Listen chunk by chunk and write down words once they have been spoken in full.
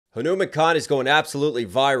Hanumankind is going absolutely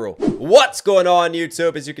viral. What's going on,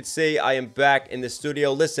 YouTube? As you can see, I am back in the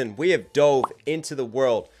studio. Listen, we have dove into the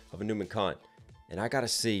world of Hanumankind, and I gotta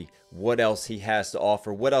see what else he has to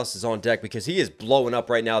offer, what else is on deck, because he is blowing up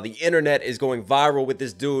right now. The internet is going viral with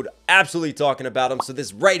this dude, absolutely talking about him. So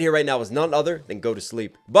this right here right now is none other than Go to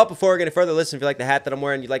Sleep. But before we get any further, listen, if you like the hat that I'm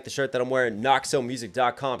wearing, you like the shirt that I'm wearing,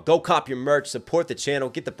 knoxmusic.com. Go cop your merch, support the channel,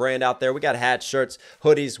 get the brand out there. We got hats, shirts,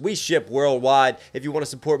 hoodies, we ship worldwide. If you want to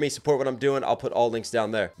support me, support what I'm doing, I'll put all links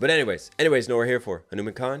down there. But anyways, know what we're here for.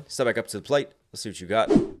 Hanumankind, step back up to the plate. Let's see what you got.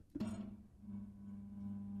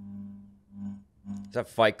 Is that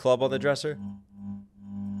Fight Club on the dresser?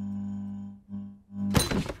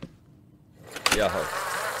 Yo.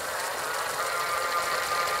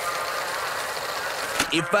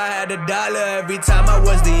 If I had $1 every time I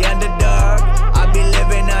was the underdog, I'd be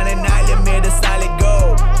living on an island made of solid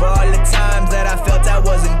gold. For all the times that I felt I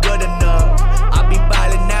wasn't good enough, I'd be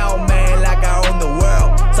balling now, man, like I own the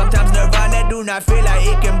world. Sometimes Nirvana do not feel like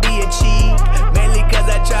it can be achieved, mainly cause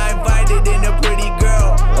I try and find it in a pretty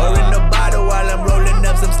girl, or in a bottle while I'm rolling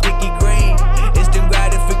up some sticky green. Instant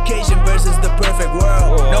gratification versus the perfect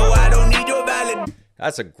world. No, I don't need your valid.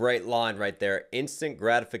 That's a great line right there. Instant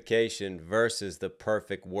gratification versus the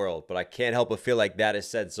perfect world. But I can't help but feel like that is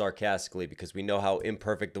said sarcastically because we know how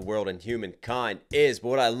imperfect the world and humankind is. But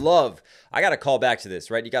what I love, I got to call back to this,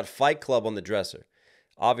 right? You got Fight Club on the dresser.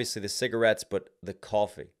 Obviously the cigarettes, but the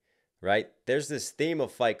coffee, right? There's this theme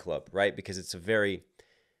of Fight Club, right? Because it's a very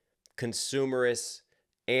consumerist,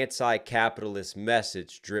 anti-capitalist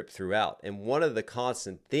message drip throughout, and one of the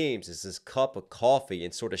constant themes is this cup of coffee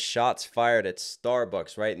and sort of shots fired at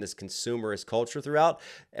Starbucks, right, in this consumerist culture throughout.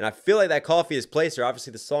 And I feel like that coffee is placed there.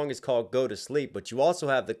 Obviously the song is called Go to Sleep, but you also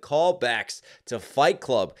have the callbacks to Fight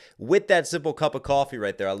Club with that simple cup of coffee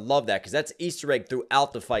right there. I love that because that's Easter egg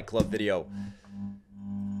throughout the Fight Club video.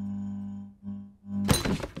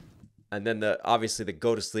 And then obviously the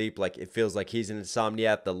Go to Sleep, like it feels like he's an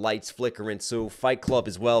insomniac. The lights flickering too. Fight Club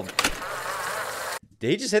as well. Did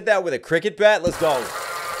he just hit that with a cricket bat? Let's go.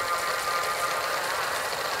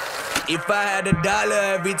 If I had $1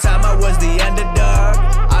 every time I was the underdog,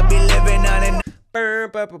 I'd be living on an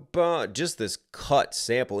just this cut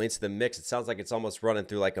sample into the mix. It sounds like it's almost running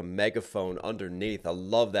through like a megaphone underneath. I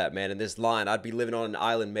love that, man. And this line, I'd be living on an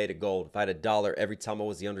island made of gold if I had $1 every time I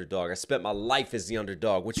was the underdog. I spent my life as the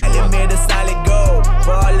underdog. What you want? Made of solid gold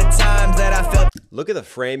for all the times that I felt. Look at the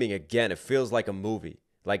framing again. It feels like a movie.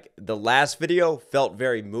 Like the last video felt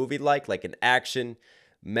very movie-like, like an action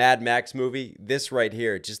Mad Max movie. This right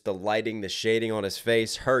here, just the lighting, the shading on his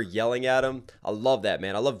face, her yelling at him. I love that,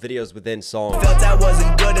 man. I love videos within songs. Felt I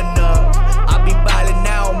wasn't good enough. I be balling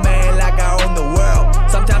now, man, like I own the world.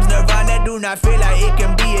 Sometimes Nirvana do not feel like it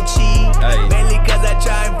can be achieved, mainly cause I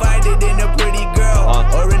try and find it in a pretty girl,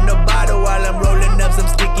 or in a bottle while I'm rolling up some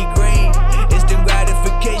sticky green. Instant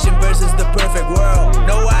gratification versus the perfect world.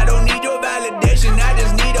 No, I don't need your validation, I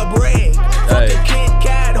just need a break. Fuck a Kit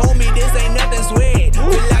Kat, homie, this ain't nothing sweet.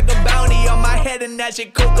 Feel like a bounty on my head and that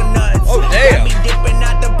shit coconuts. Oh, damn. Got me dipping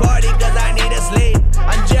at the party cause I need a sleep.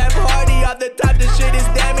 I'm Jeff Hardy, off the top, the shit is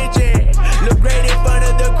damaging. Look great in front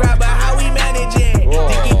of the crowd, but how we manage it?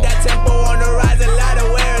 To keep that tempo on the rise, a lot of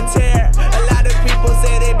wear and tear. A lot of people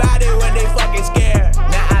say they bout it when they fucking scared.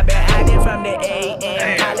 Now I've been hiding from the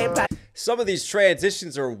AM. Some of these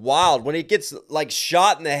transitions are wild. When he gets like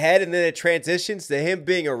shot in the head and then it transitions to him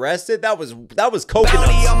being arrested, that was coconuts.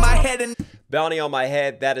 Bounty on my head and bounty on my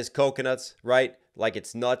head, that is coconuts, right? Like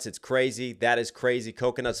it's nuts, it's crazy, that is crazy.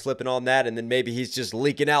 Coconuts flipping on that, and then maybe he's just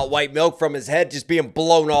leaking out white milk from his head, just being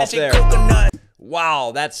blown off there. Coconut.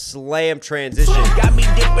 Wow, that slam transition. Got me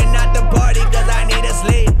dipping at the party cause I need a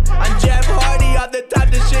sleep. I'm Jeff Hardy, off the top,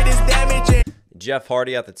 the shit is damaging. Jeff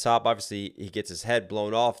Hardy at the top, obviously he gets his head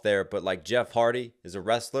blown off there, but like Jeff Hardy is a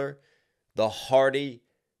wrestler. The Hardy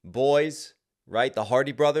boys, right? The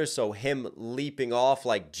Hardy brothers, so him leaping off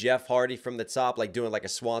like Jeff Hardy from the top, like doing like a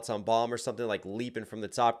swanton bomb or something, like leaping from the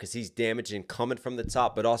top because he's damaged and coming from the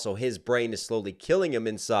top, but also his brain is slowly killing him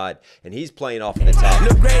inside, and he's playing off of the top.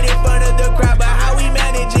 Look great in front of the crowd, but how we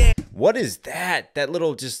manage it? What is that? That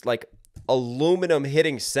little just like aluminum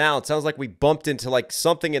hitting sound. Sounds like we bumped into like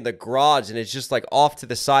something in the garage and it's just like off to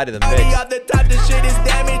the side of the mix. Off the top, the shit is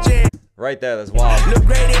damaging. Right there, that's wild. Look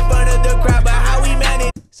great in front of the crowd, but how we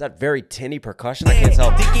manage? Is that very tinny percussion? I can't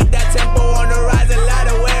tell. To keep that tempo on the rise, a lot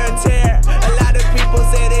of wear and tear. A lot of people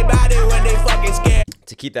say they bout it when they fucking scared.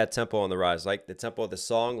 To keep that tempo on the rise, like the tempo of the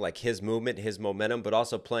song, like his movement, his momentum, but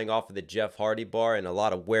also playing off of the Jeff Hardy bar and a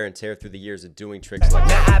lot of wear and tear through the years of doing tricks like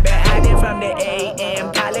that. Now I've been hiding from the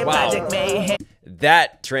AM, calling Project Mayhem.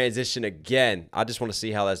 That transition again, I just want to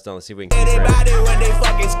see how that's done. Let's see if we can They keep it. bout it when they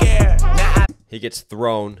fucking scared. He gets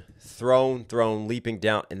thrown, leaping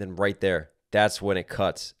down, and then right there, that's when it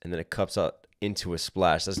cuts, and then it cuts up into a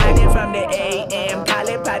splash. That's from the AM, call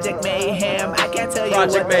it Project Mayhem. I can't tell you what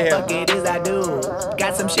the fuck it is I do.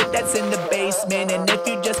 Got some shit that's in the basement, and if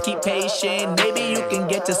you just keep patient, maybe you can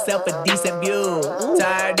get yourself a decent view.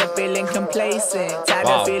 Tired of feeling complacent, tired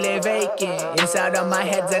of feeling vacant. Inside of my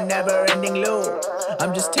head's a never-ending loop.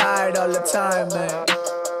 I'm just tired all the time, man.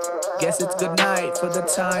 Guess it's good night for the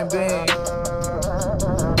time being.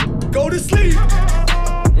 Go to sleep.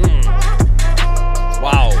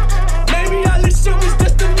 Wow. Maybe all this shit was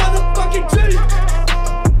just a motherfucking dream.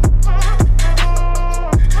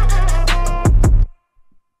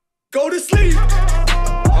 Go to sleep.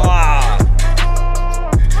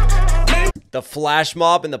 The flash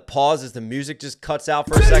mob and the pause as the music just cuts out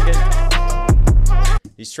for a second.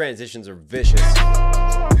 These transitions are vicious.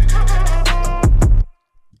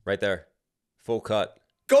 Right there. Full cut.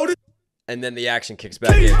 Go to. And then the action kicks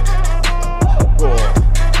back in. Cool.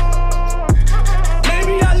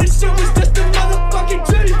 Maybe all this shit was just a motherfucking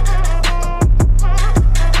dream.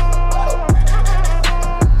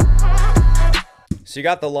 So you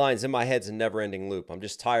got the lines, in my head's a never-ending loop. I'm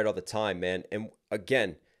just tired all the time, man. And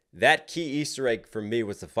again, that key Easter egg for me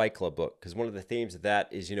was the Fight Club book. Because one of the themes of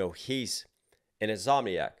that is, you know, he's an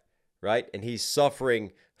insomniac, right? And he's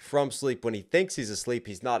suffering from sleep. When he thinks he's asleep,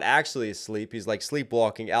 he's not actually asleep. He's like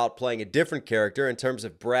sleepwalking out, playing a different character in terms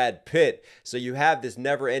of Brad Pitt. So you have this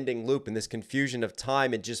never-ending loop and this confusion of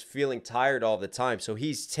time and just feeling tired all the time. So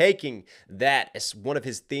he's taking that as one of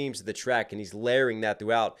his themes of the track, and he's layering that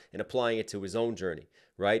throughout and applying it to his own journey,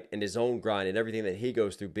 right? And his own grind and everything that he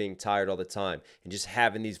goes through, being tired all the time and just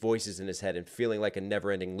having these voices in his head and feeling like a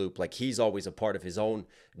never-ending loop, like he's always a part of his own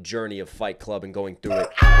journey of Fight Club and going through it.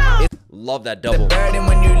 Love that double. Hey,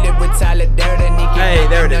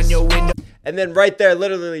 there it is. And then right there,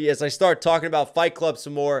 literally, as I start talking about Fight Club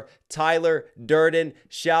some more, Tyler Durden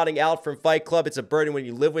shouting out from Fight Club. It's a burden when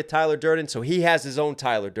you live with Tyler Durden. So he has his own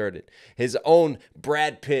Tyler Durden, his own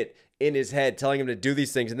Brad Pitt in his head, telling him to do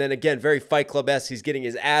these things. And then again, very Fight Club-esque, he's getting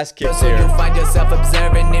his ass kicked so here. You find yourself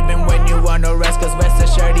observing even when you want no rest, cause rest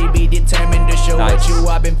assured he be determined to show what you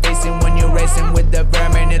have been facing when you're racing with the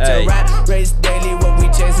vermin. It's a rat race daily, what we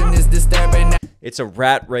chasing is disturbing. It's a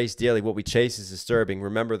rat race daily, what we chase is disturbing.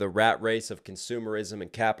 Remember the rat race of consumerism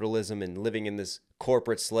and capitalism and living in this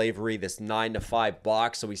corporate slavery, this 9-to-5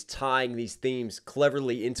 box. So he's tying these themes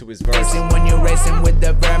cleverly into his verse. When you're racing with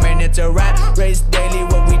the vermin, it's a rat race daily,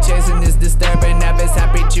 what we chasing is disturbing. Habits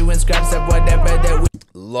happy chewing scraps of whatever that we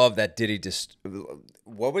love that Diddy.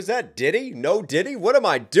 What was that? Diddy? No Diddy? What am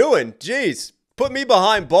I doing? Jeez. Put me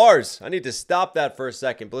behind bars. I need to stop that for a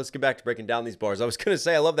second, but let's get back to breaking down these bars. I was going to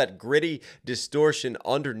say I love that gritty distortion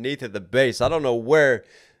underneath of the bass. I don't know where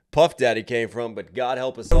Puff Daddy came from, but God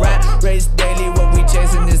help us all. Rat race daily, what we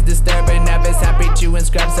chasing is disturbing. Habits happy chewing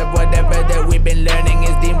scraps of whatever that we've been learning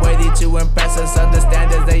is deemed worthy to impress us.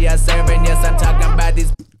 Understand as they are serving. Yes, I'm talking about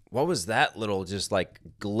these. What was that little just like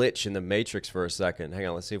glitch in the Matrix for a second? Hang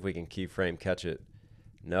on, let's see if we can keyframe catch it.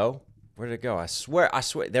 No? Where did it go? I swear.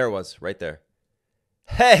 There it was, right there.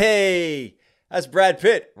 Hey, that's Brad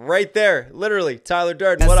Pitt right there. Literally, Tyler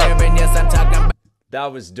Durden. What up?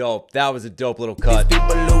 That was dope. That was a dope little cut. These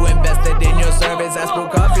people who invested in your service. I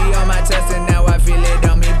spilled coffee on my chest and now I feel it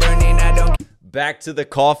on me burning. I don't. Back to the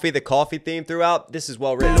coffee theme throughout. This is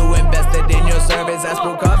well written. Who invested in your service. I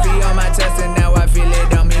spilled coffee on my chest and now I feel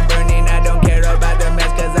it on me burning. I don't care about the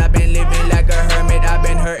mess cause I've been living like a hermit. I've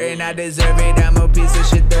been hurting, I deserve it. I'm a piece of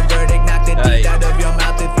shit. The verdict knocked the teeth out of your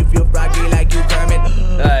mouth if you feel froggy like you Kermit.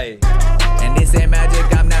 Hey. And this ain't magic,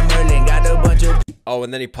 I'm not Merlin. Got a bunch of. Oh,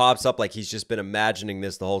 and then he pops up like he's just been imagining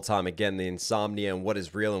this the whole time. Again, the insomnia and what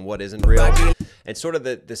is real and what isn't real. And sort of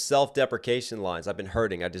the self-deprecation lines. I've been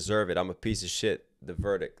hurting. I deserve it. I'm a piece of shit. The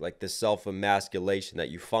verdict. Like this self-emasculation that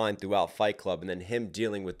you find throughout Fight Club. And then him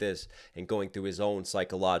dealing with this and going through his own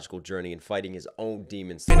psychological journey and fighting his own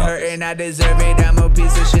demons. Been hurting, I deserve it. I'm a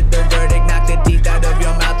piece of shit. The verdict knocked the teeth out of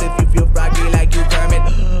your mouth if you feel froggy like you Kermit.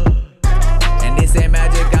 And this ain't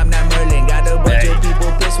magic, I'm not Merlin. Got a bunch of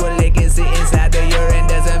people pissed when they can sit inside the urine.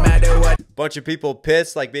 Doesn't matter what. Bunch of people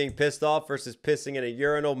pissed, like being pissed off versus pissing in a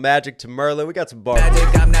urinal. Magic to Merlin. We got some bars.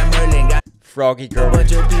 Magic, I'm not Merlin. Got Froggy a Kermit.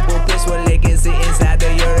 bunch of people pissed when they can sit inside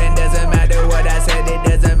the urine. Doesn't matter what I said, it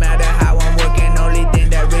doesn't matter how I'm working. Only thing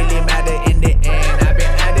that really matter in the end. I've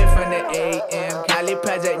been at it from the AM. Cali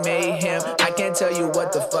Project Mayhem. I can't tell you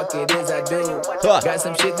what the fuck it is I do. Got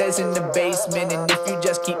some shit that's in the basement, and if you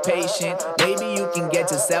just keep patient, maybe you can get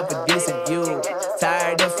yourself a decent view.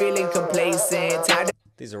 Tired of feeling complacent. Tired of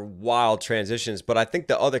These are wild transitions, but I think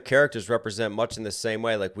the other characters represent much in the same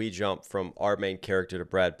way. Like we jump from our main character to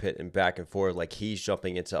Brad Pitt and back and forth, like he's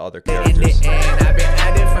jumping into other characters. In the end, I've been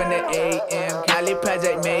at it from the AM. Cali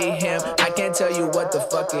Project Mayhem. I can't tell you what the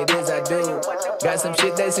fuck it is I do. Got some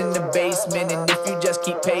shit that's in the basement, and if you just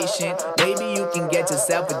keep patient, maybe you can get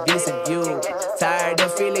yourself a decent view. Tired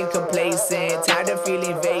of feeling complacent, tired of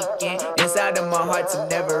feeling vacant. Inside of my heart's a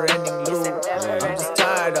never-ending loop. I'm just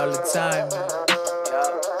tired all the time, man.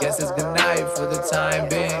 Guess it's good night for the time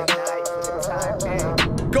being.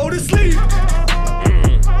 Go to sleep.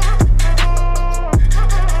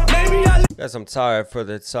 Guess I'm tired for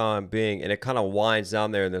the time being. And it kind of winds down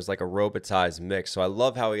there and there's like a robotized mix. So I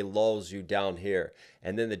love how he lulls you down here.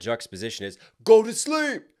 And then the juxtaposition is, go to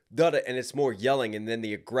sleep. And it's more yelling, and then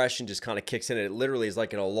the aggression just kind of kicks in. And it literally is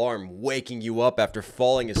like an alarm waking you up after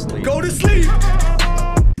falling asleep. Go to sleep.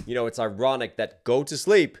 You know, it's ironic that go to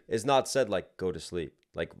sleep is not said like go to sleep.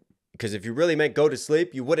 Like, because if you really meant go to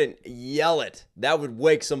sleep, you wouldn't yell it. That would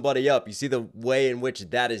wake somebody up. You see the way in which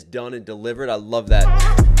that is done and delivered? I love that.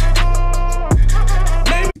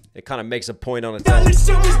 It kind of makes a point on its own. This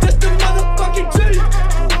shit was just a motherfucking dream.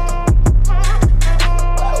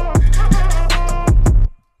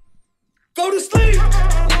 Go to sleep.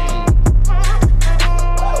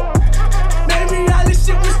 Maybe all this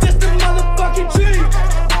shit was just a motherfucking dream.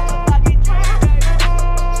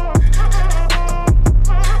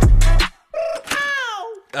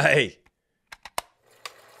 Hey.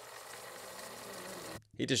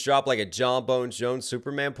 He just dropped like a John Bones Jones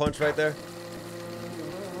Superman punch right there.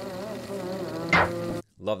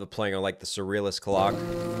 Love the playing on like the surrealist clock.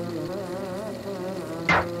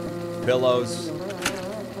 Pillows.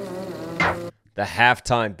 The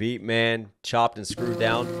halftime beat, man. Chopped and screwed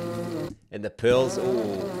down. And the pills.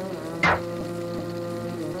 Ooh.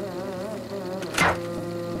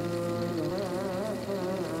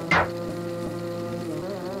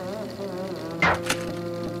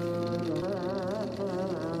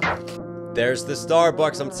 There's the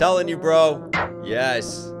Starbucks. I'm telling you, bro.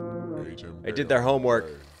 Yes. They did their homework.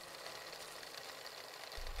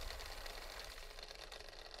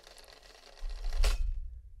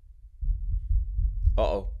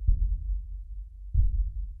 Uh-oh.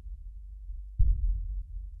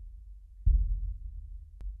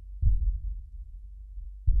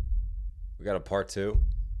 We got a part 2.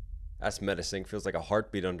 That's menacing. Feels like a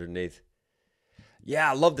heartbeat underneath. Yeah,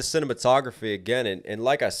 I love the cinematography again. And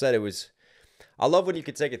like I said, I love when you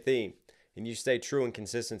can take a theme and you stay true and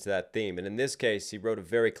consistent to that theme. And in this case, he wrote a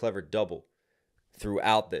very clever double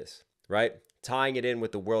throughout this, right? Tying it in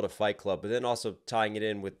with the world of Fight Club, but then also tying it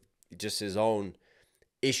in with just his own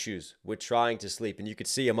issues with trying to sleep. And you could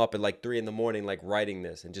see him up at like 3 in the morning, like writing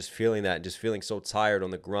this and just feeling that and just feeling so tired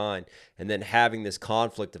on the grind. And then having this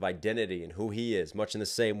conflict of identity and who he is, much in the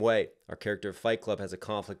same way our character of Fight Club has a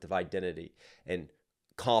conflict of identity and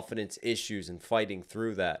confidence issues and fighting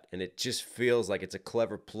through that. And it just feels like it's a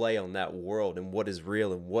clever play on that world and what is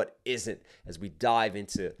real and what isn't as we dive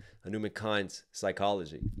into Hanumankind's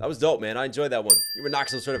psychology. That was dope, man. I enjoyed that one. You were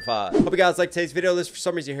Knox certified. Hope you guys liked today's video. List for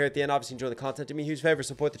some reason you're here at the end. Obviously enjoy the content. Do me a huge favor,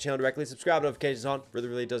 support the channel directly. Subscribe, notifications on.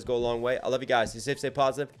 Really does go a long way. I love you guys. Stay safe, stay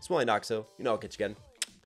positive. It's more Knox, so you know I'll catch you again.